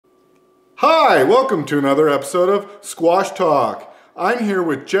Hi, welcome to another episode of Squash Talk. I'm here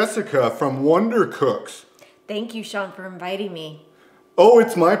with Jessica from Wonder Cooks. Thank you, Sean, for inviting me. Oh,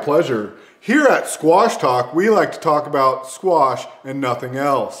 it's my pleasure. Here at Squash Talk, we like to talk about squash and nothing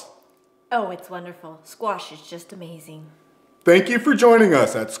else. Oh, it's wonderful. Squash is just amazing. Thank you for joining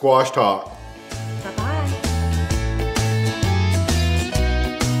us at Squash Talk. Bye-bye.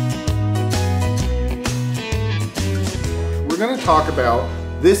 We're going to talk about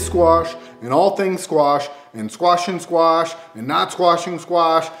this squash and all things squash and squashing squash and not squashing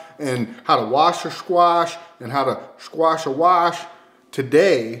squash and how to wash a squash and how to squash a wash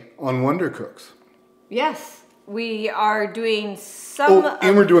today on Wonder Cooks. Yes, we are doing some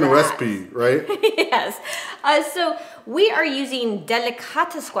and we're doing a recipe, right? Yes. So we are using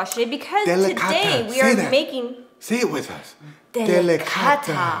delicata squash today because today we are making... Say it with us.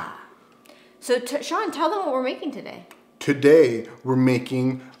 Delicata. So Sean, tell them what we're making today. Today we're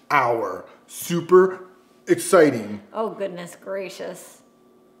making our super exciting... Oh, goodness gracious.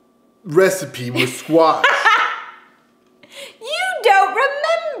 ...recipe with squash. You don't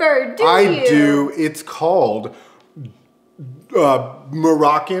remember, do you? I do. It's called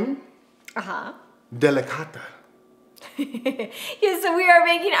Moroccan Delicata. Yes, so we are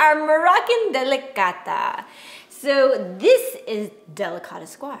making our Moroccan Delicata. So this is delicata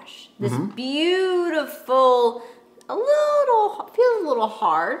squash. This beautiful, feels a little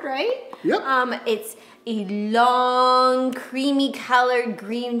hard, right? Yep. It's a long, creamy colored,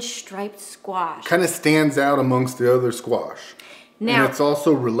 green striped squash. Kind of stands out amongst the other squash. Now, and it's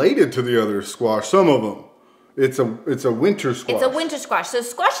also related to the other squash, some of them. It's a winter squash. It's a winter squash. So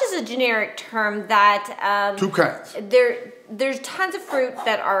squash is a generic term that... two kinds. There's tons of fruit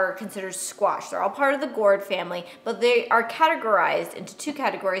that are considered squash. They're all part of the gourd family, but they are categorized into two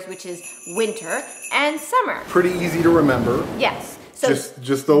categories, which is winter and summer. Pretty easy to remember. Yes. So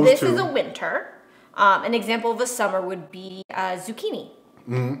just those this two. This is a winter. An example of a summer would be zucchini.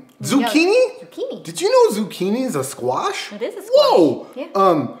 Zucchini? Zucchini. Did you know zucchini is a squash? It is a squash. Whoa!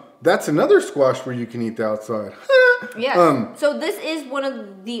 Yeah. That's another squash where you can eat the outside. Yes. So this is one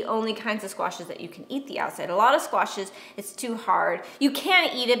of the only kinds of squashes that you can eat the outside. A lot of squashes, it's too hard. You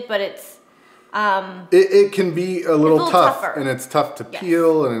can eat it, but it's... It can be a little tough. Tougher. And it's tough to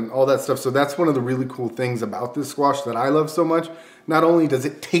peel and all that stuff. So that's one of the really cool things about this squash that I love so much. Not only does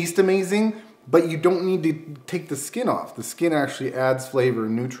it taste amazing, but you don't need to take the skin off. The skin actually adds flavor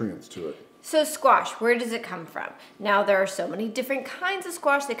and nutrients to it. So squash, where does it come from? Now there are so many different kinds of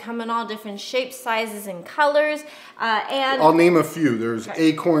squash. They come in all different shapes, sizes, and colors. And I'll name a few. There's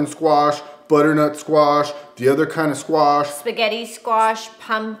acorn squash, butternut squash, the other kind of squash. Spaghetti squash,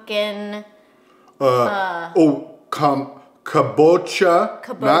 pumpkin. Kabocha,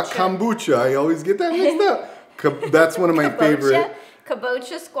 not kombucha. I always get that mixed up. That's one of my favorite.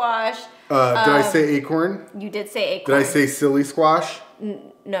 Kabocha squash. Did I say acorn? You did say acorn. Did I say silly squash?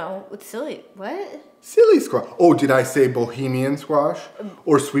 No, it's silly. What? Silly squash. Oh, did I say bohemian squash?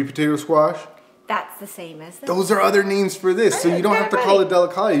 Or sweet potato squash? That's the same as this. Those are other names for this, so you don't have to call it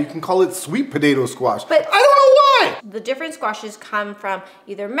delicata. You can call it sweet potato squash. But I don't know why! The different squashes come from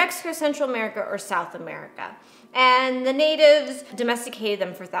either Mexico, Central America, or South America. And the natives domesticated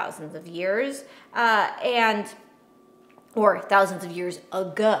them for thousands of years, or thousands of years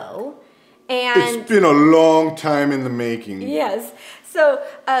ago. And it's been a long time in the making. Yes. So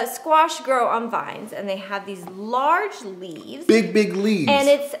squash grow on vines, and they have these large leaves. Big leaves. And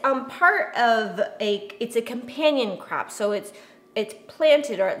it's part of it's a companion crop. So it's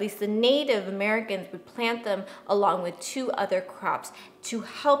planted, or at least the Native Americans would plant them along with two other crops to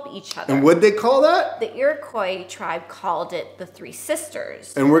help each other. And what'd they call that? The Iroquois tribe called it the Three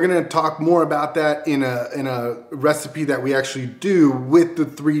Sisters. And we're gonna talk more about that in a recipe that we actually do with the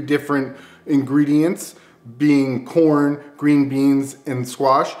three different ingredients, being corn, green beans, and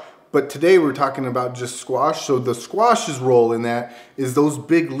squash. But today we're talking about just squash. So the squash's role in that is those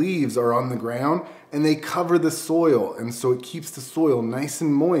big leaves are on the ground and they cover the soil. And so it keeps the soil nice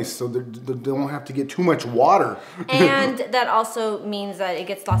and moist so they don't have to get too much water. And that also means that it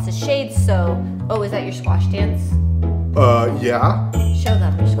gets lots of shade. So, oh, is that your squash dance? Yeah. Show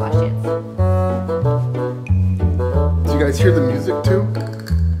them your squash dance. Do you guys hear the music too?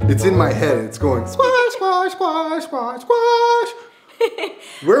 It's in my head. It's going squash, squash, squash, squash, squash.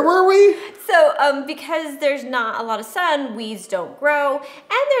 Where were we? So because there's not a lot of sun, weeds don't grow,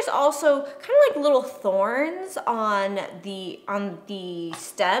 and there's also kind of like little thorns on the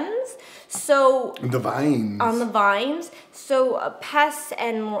stems. So the vines. On the vines. So pests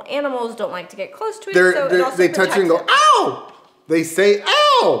and little animals don't like to get close to it. They touch it and go, ow! They say,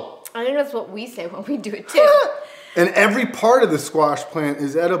 ow! I think that's what we say when we do it too. And every part of the squash plant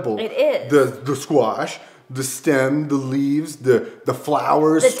is edible. It is. The squash, the stem, the leaves, the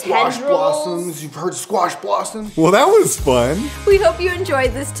flowers, the squash tendrils. blossoms. You've heard squash blossoms? Well, that was fun. We hope you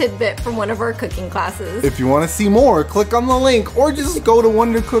enjoyed this tidbit from one of our cooking classes. If you want to see more, click on the link or just go to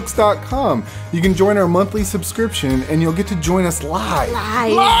wondercooks.com. You can join our monthly subscription and you'll get to join us live.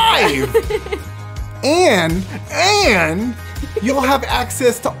 Live! And you'll have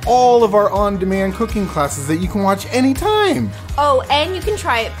access to all of our on-demand cooking classes that you can watch anytime. Oh, and you can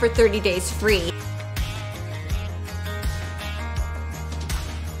try it for 30 days free.